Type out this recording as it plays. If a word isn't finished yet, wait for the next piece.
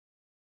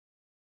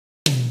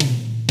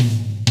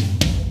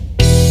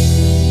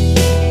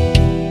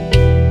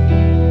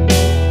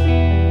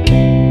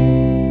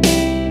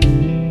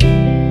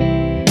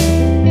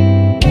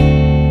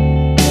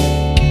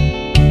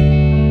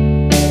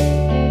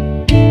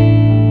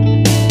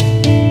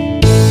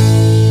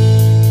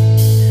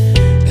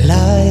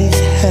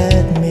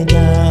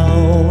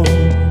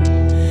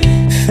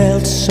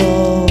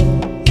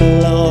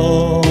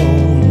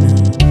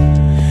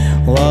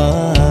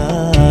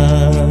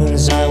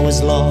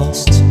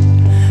lost,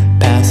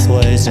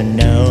 pathways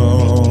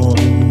unknown,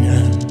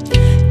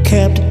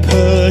 kept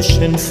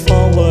pushing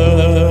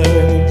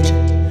forward,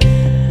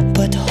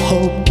 but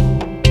hope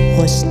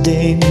was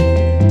dim.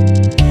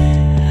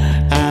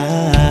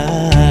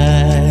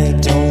 I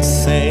don't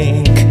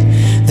think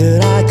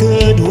that I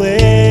could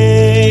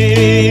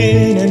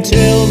wait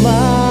until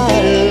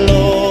my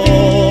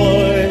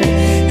Lord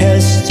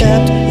has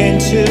stepped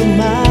into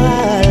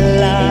my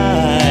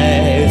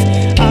life.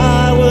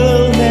 I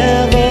will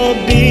never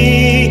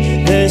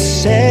be the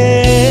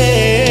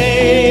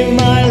same,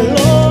 my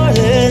Lord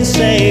and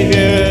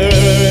Savior.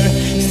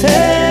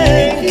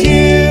 Thank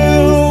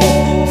you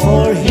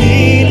for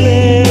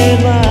healing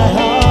my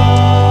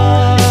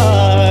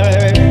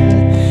heart.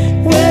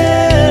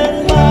 When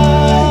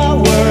my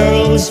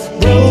world's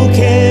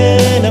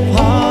broken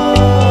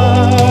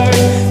apart,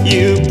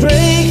 you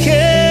break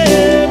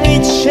every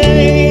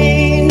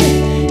chain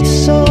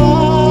so I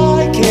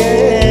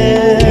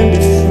can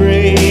be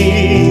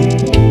free.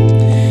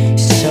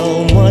 So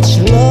much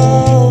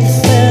love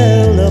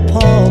fell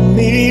upon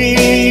me,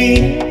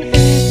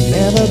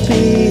 never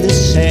be the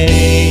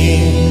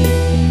same,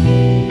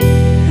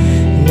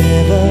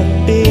 never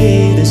be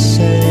the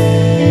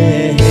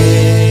same.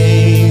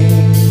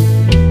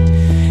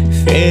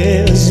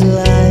 Feels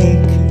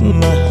like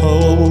my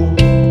hope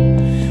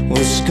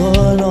was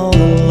gone all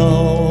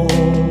alone.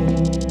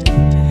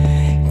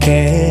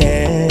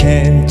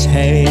 Can't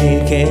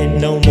take it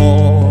no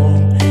more,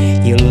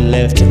 you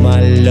left my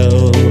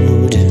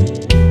load.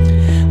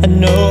 I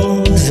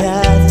know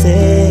that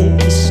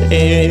this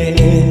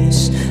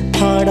is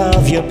part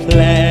of your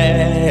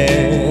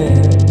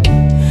plan,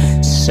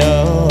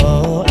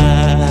 so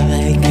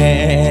I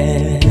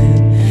can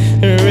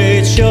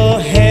reach your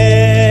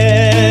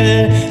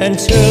hand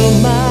until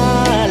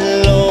my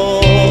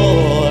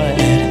Lord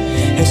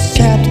has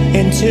stepped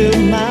into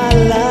my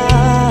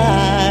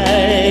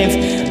life.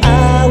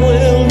 I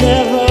will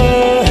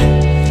never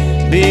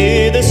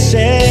be the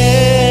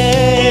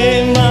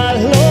same, my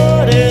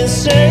Lord and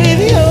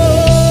Savior.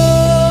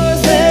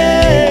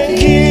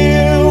 Thank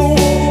you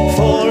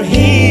for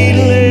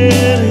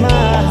healing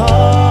my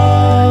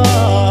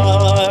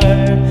heart.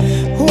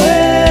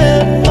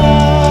 When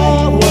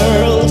my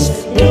world's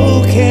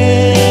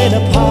broken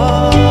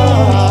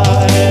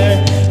apart,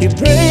 you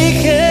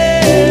break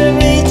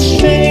every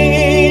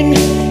chain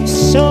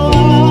so I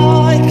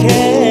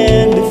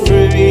can be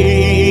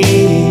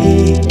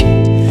free.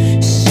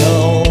 So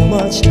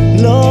much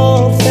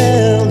love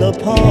fell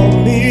upon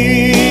me,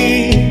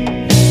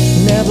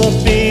 never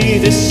be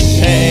the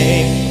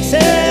same.